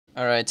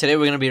Alright, today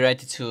we're gonna be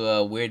reacting to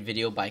a weird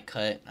video by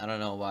Cut. I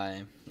don't know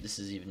why this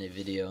is even a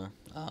video.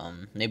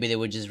 Maybe they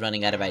were just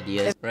running out of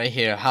ideas. Right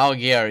here, how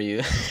gay are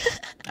you?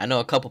 I know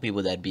a couple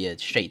people that'd be a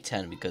straight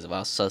 10 because of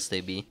how sus they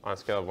be. On a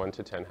scale of 1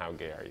 to 10, how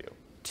gay are you?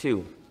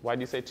 2. Why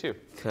do you say 2?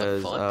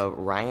 Because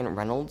Ryan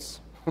Reynolds.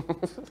 I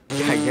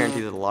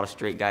guarantee there's a lot of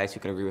straight guys who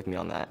can agree with me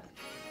on that.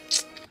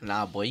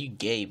 Nah, boy, you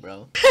gay,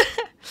 bro.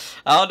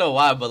 I don't know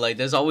why, but like,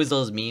 there's always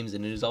those memes,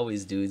 and there's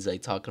always dudes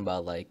like talking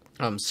about like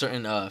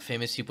certain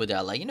famous people that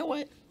are like, you know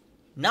what,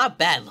 not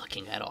bad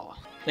looking at all.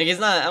 Like, it's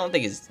not. I don't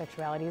think it's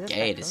sexuality is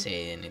gay to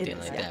say anything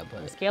like that. But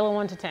on a scale of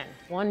 1 to 10,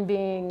 1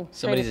 being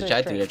somebody's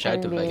attractive, I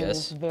being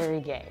guess. Very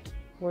gay.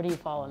 Where do you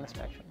fall on the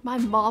spectrum? My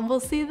mom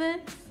will see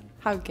this.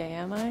 How gay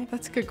am I?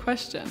 That's a good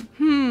question.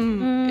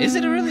 Is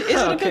it really?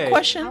 Is it a good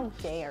question? How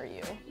gay are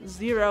you?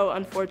 0,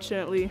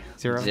 unfortunately.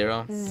 0?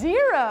 0.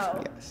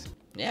 0. Yes.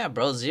 Yeah,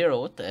 bro, 0.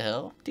 What the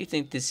hell? What do you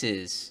think this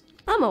is?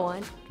 I'm a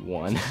 1.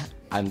 1.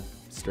 I'm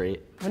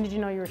straight. When did you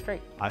know you were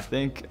straight? I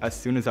think as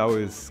soon as I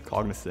was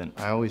cognizant.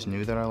 I always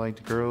knew that I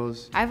liked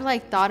girls. I've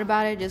like thought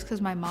about it just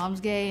because my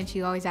mom's gay and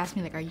she always asks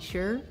me like, are you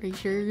sure? Are you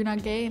sure you're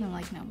not gay? And I'm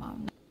like, no,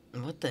 mom.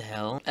 What the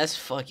hell? That's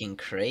fucking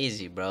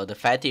crazy, bro. The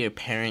fact that your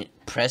parent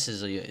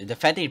presses you, the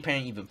fact that your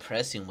parent even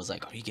pressed you and was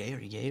like, are you gay? Are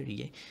you gay? Are you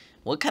gay?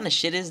 What kind of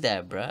shit is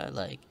that, bro?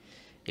 Like,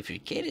 if your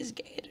kid is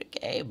gay,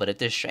 they're gay. But if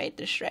they're straight,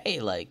 they're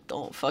straight. Like,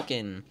 don't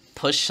fucking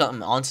push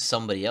something onto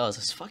somebody else.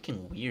 It's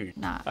fucking weird.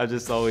 Nah. I've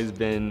just always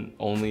been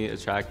only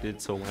attracted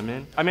to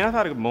women. I mean, I've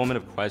had a moment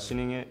of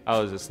questioning it. I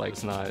was just like,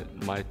 it's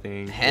not my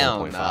thing.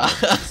 Hell nah.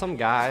 Some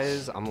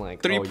guys, I'm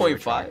like,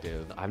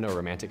 3.5. I have no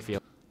romantic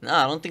feel.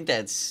 Nah, I don't think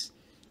that's.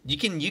 You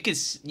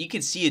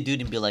could see a dude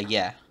and be like,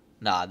 yeah,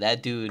 nah,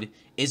 that dude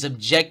is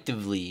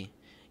objectively,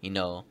 you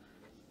know,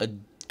 a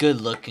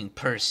good-looking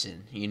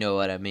person. You know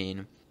what I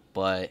mean?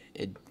 But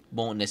it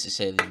won't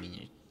necessarily mean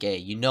you're gay.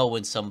 You know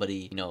when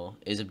somebody, you know,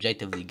 is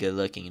objectively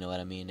good-looking. You know what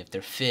I mean? If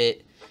they're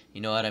fit,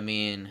 you know what I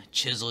mean?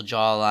 Chiseled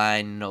jawline,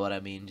 you know what I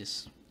mean?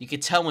 Just, you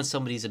could tell when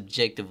somebody's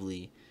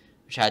objectively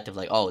attractive.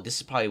 Like, oh, this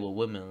is probably what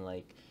women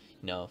like.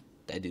 You know,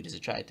 that dude is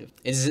attractive.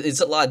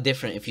 It's a lot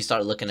different if you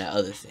start looking at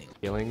other things.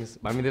 Feelings?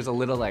 I mean, there's a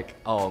little like,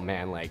 oh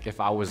man, like if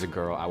I was a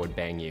girl, I would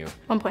bang you.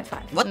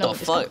 1.5. What No, the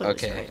it's fuck? completely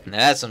Okay, straight. now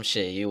that's some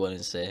shit you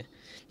wouldn't say.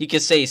 You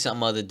could say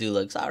some other dude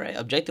looks alright.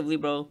 Objectively,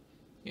 bro,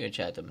 you're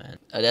attractive, man.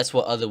 That's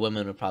what other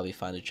women would probably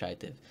find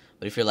attractive.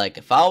 But if you're like,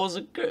 if I was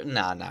a girl,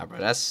 nah, bro,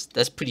 that's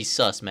pretty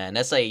sus, man.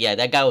 That's like, yeah,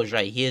 that guy was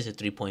right. He is a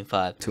 3.5.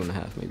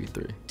 2.5, maybe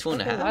 3.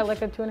 2.5. Why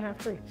like a 2.5,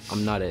 3?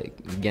 I'm not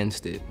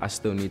against it. I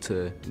still need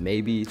to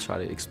maybe try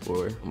to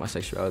explore my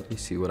sexuality,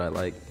 see what I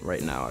like.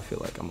 Right now, I feel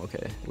like I'm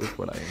okay with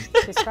what I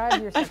am.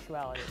 Describe your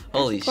sexuality.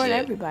 Holy For shit.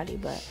 everybody,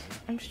 but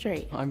I'm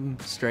straight. I'm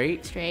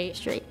straight. Straight.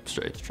 Straight.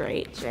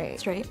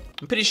 Straight.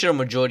 I'm pretty sure a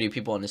majority of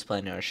people on this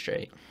planet are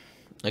straight.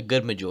 A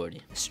good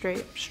majority.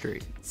 Straight.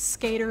 Straight.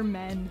 Skater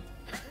men.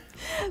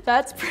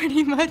 That's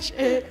pretty much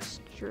it.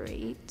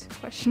 Straight?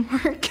 Question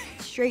mark.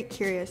 Straight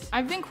curious.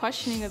 I've been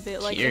questioning a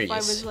bit, like if I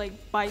was like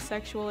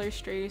bisexual or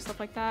straight or stuff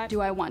like that. Do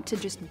I want to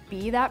just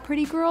be that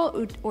pretty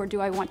girl, or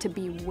do I want to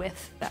be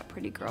with that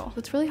pretty girl?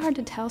 It's really hard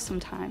to tell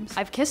sometimes.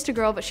 I've kissed a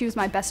girl, but she was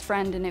my best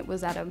friend, and it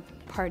was at a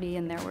party,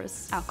 and there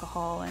was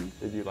alcohol, and...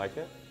 Did you like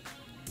it?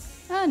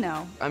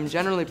 No. I'm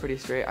generally pretty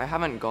straight. I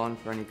haven't gone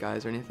for any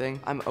guys or anything.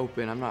 I'm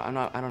open.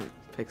 I don't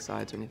pick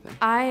sides or anything.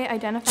 I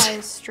identify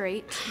as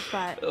straight,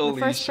 but Holy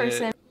the first shit.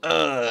 person...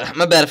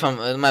 My bad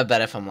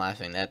if I'm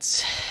laughing.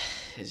 That's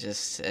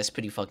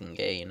pretty fucking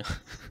gay, you know.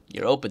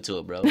 You're open to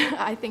it, bro.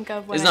 I think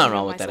of when There's I nothing think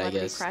wrong of with my that, I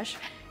celebrity guess. crush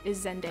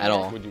is Zendaya. At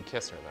all. Would you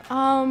kiss her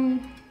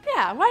then?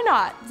 Yeah, why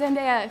not?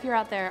 Zendaya, if you're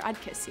out there, I'd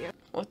kiss you.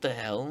 What the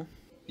hell?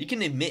 You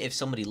can admit if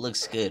somebody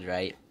looks good,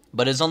 right?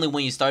 But it's only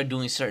when you start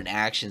doing certain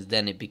actions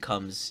then it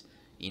becomes,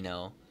 you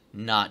know,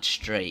 not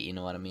straight, you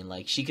know what I mean?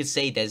 Like, she could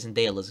say that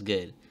Zendaya looks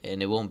good,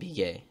 and it won't be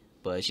gay.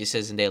 But if she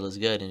says Zendaya looks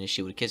good, and if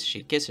she would kiss her,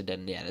 she'd kiss her,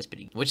 then yeah, that's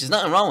pretty good. Which is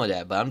nothing wrong with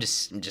that, but I'm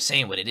just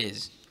saying what it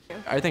is.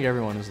 I think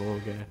everyone is a little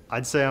gay.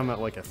 I'd say I'm at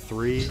like a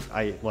 3.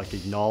 I like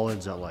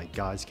acknowledge that like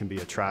guys can be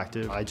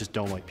attractive. I just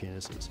don't like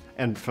penises.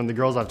 And from the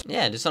girls I've...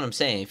 Yeah, that's what I'm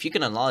saying. If you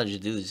can acknowledge a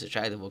dude is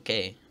attractive,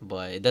 okay.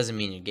 But it doesn't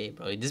mean you're gay,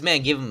 bro. This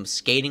man gave him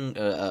skating,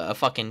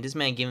 this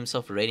man gave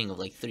himself a rating of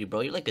like 3, bro.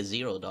 You're like a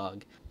 0,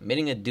 dog.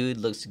 Admitting a dude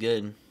looks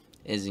good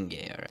isn't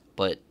gay, alright.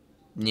 But...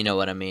 you know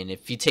what I mean?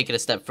 If you take it a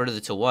step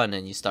further to 1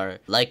 and you start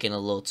liking a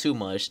little too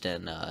much,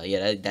 then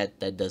yeah,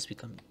 that does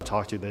become.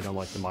 Talk to, they don't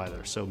like them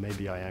either. So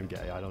maybe I am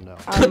gay. I don't know.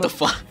 What the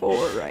fuck?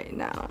 4 right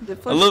now.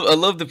 I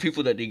love the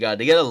people that they got.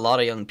 They got a lot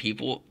of young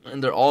people,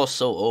 and they're all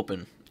so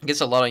open. I guess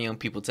a lot of young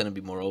people tend to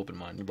be more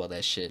open-minded about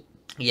that shit.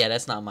 Yeah,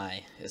 it's not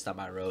my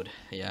road.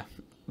 Yeah,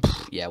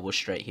 yeah, we're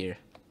straight here.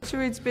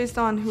 It's based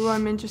on who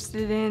I'm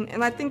interested in,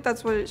 and I think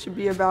that's what it should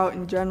be about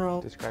in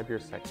general. Describe your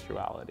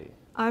sexuality.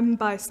 I'm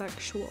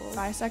bisexual.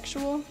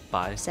 Bisexual?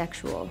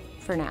 Bisexual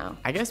for now.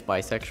 I guess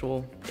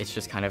bisexual. It's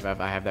just kind of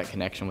if I have that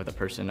connection with a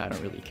person, I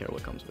don't really care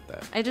what comes with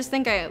that. I just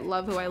think I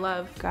love who I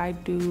love. I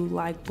do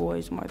like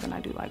boys more than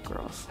I do like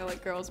girls. I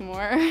like girls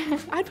more.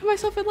 I'd put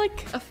myself at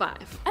like a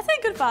 5. I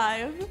think a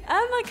 5.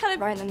 I'm like kind of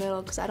right in the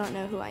middle because I don't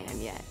know who I am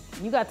yet.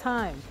 You got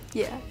time.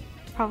 Yeah.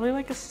 Probably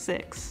like a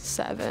 6.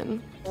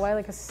 7. Why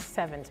like a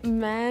 7?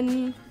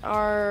 Men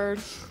are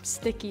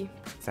sticky.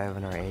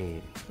 7 or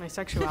 8. My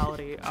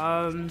sexuality,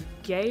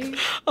 gay.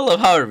 I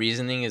love how her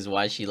reasoning is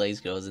why she likes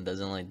girls and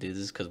doesn't like dudes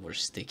is because we're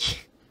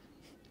sticky.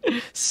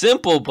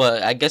 Simple,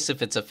 but I guess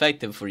if it's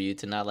effective for you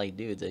to not like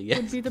dudes, I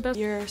guess. Would be the best.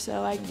 Year or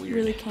so, I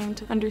really came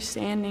to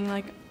understanding,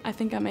 like, I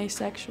think I'm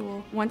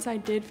asexual. Once I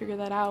did figure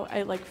that out,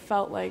 I like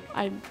felt like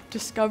I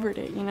discovered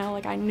it, you know,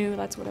 like I knew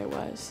that's what I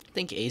was. I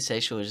think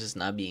asexual is just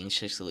not being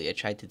sexually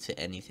attracted to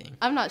anything.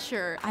 I'm not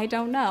sure. I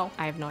don't know.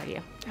 I have no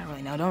idea. I don't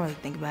really know. Don't really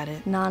think about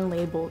it.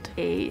 non-labeled.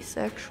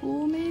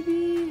 Asexual,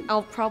 maybe?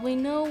 I'll probably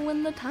know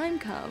when the time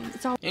comes.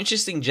 It's all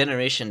Interesting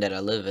generation that I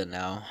live in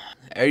now.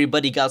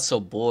 Everybody got so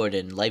bored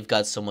and life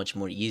got so much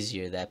more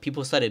easier that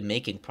people started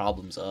making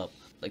problems up.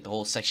 Like the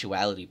whole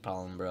sexuality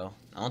problem, bro.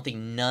 I don't think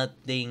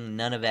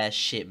none of that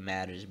shit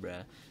matters,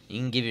 bro. You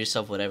can give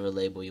yourself whatever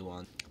label you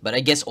want. But I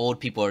guess old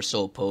people are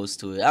so opposed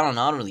to it. I don't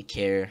know. I don't really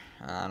care.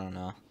 I don't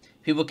know.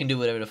 People can do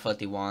whatever the fuck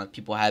they want.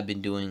 People have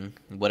been doing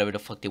whatever the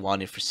fuck they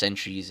wanted for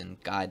centuries,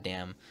 and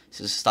goddamn,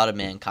 since the start of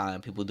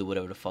mankind, people do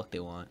whatever the fuck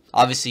they want.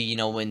 Obviously, you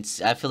know, when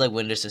I feel like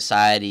when there's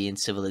society and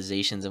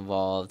civilizations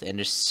involved, and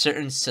there's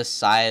certain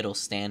societal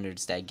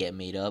standards that get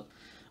made up,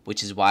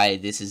 which is why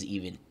this is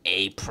even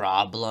a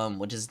problem,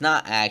 which is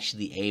not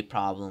actually a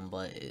problem,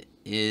 but it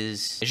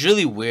is. It's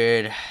really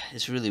weird.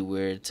 It's really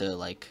weird to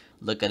like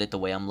look at it the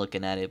way I'm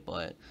looking at it,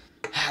 but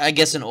I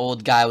guess an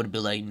old guy would be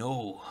like,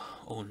 no.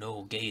 Oh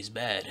no, gay is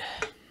bad.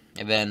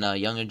 And then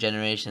younger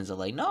generations are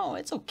like, no,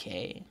 it's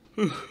okay.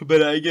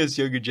 But I guess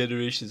younger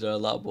generations are a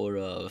lot more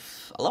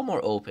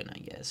open, I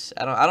guess.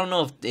 I don't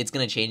know if it's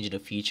gonna change in the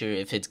future,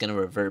 if it's gonna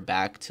revert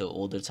back to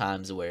older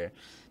times where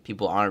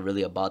people aren't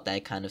really about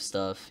that kind of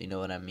stuff, you know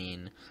what I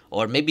mean?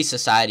 Or maybe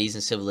societies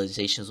and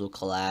civilizations will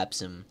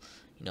collapse and,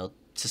 you know,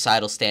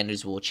 societal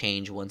standards will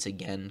change once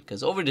again,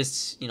 because over the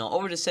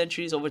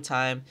centuries, over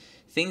time,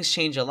 things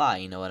change a lot,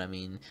 you know what I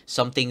mean?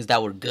 Some things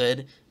that were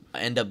good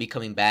end up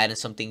becoming bad, and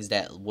some things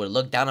that were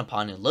looked down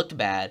upon and looked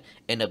bad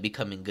end up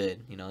becoming good.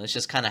 You know, it's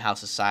just kind of how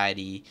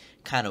society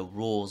kind of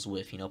rules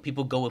with, you know,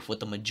 people go with what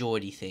the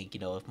majority think. You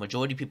know, if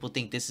majority people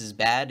think this is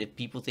bad, if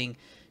people think,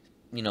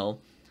 you know,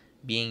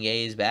 being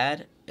gay is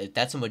bad, if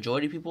that's a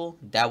majority of people,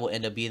 that will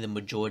end up being the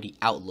majority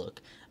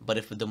outlook. But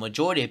if the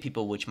majority of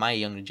people, which my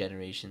younger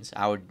generations,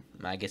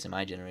 I guess in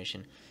my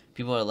generation,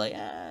 people are like,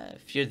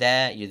 if you're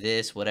that, you're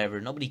this,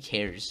 whatever, nobody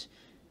cares.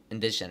 In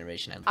this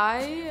generation,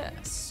 I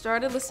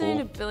started listening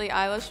to Billie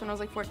Eilish when I was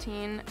like 14,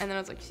 and then I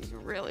was like, she's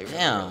really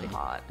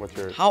hot.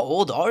 How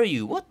old are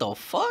you? What the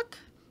fuck?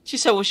 She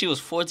said when she was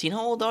 14. How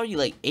old are you?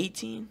 Like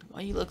 18?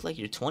 Why you look like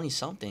you're 20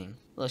 something?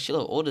 Look, she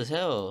look old as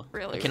hell.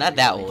 Really? Okay, not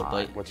that old,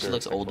 but she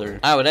looks older.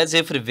 Alright, well, that's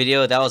it for the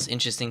video. That was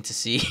interesting to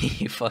see.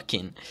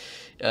 Fucking,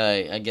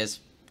 I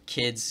guess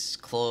kids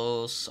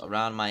close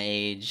around my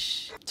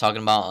age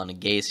talking about on a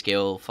gay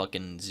scale,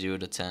 fucking 0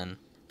 to 10.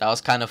 That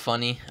was kind of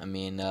funny. I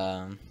mean,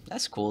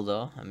 that's cool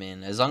though. I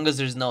mean, as long as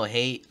there's no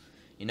hate,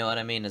 you know what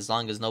I mean? As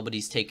long as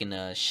nobody's taking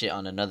a shit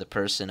on another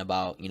person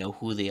about, you know,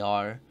 who they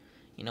are.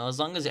 You know, as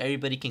long as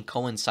everybody can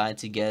coincide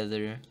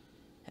together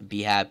and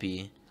be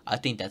happy, I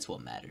think that's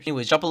what matters.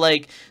 Anyways, drop a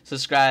like,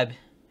 subscribe,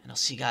 and I'll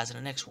see you guys in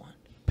the next one.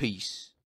 Peace.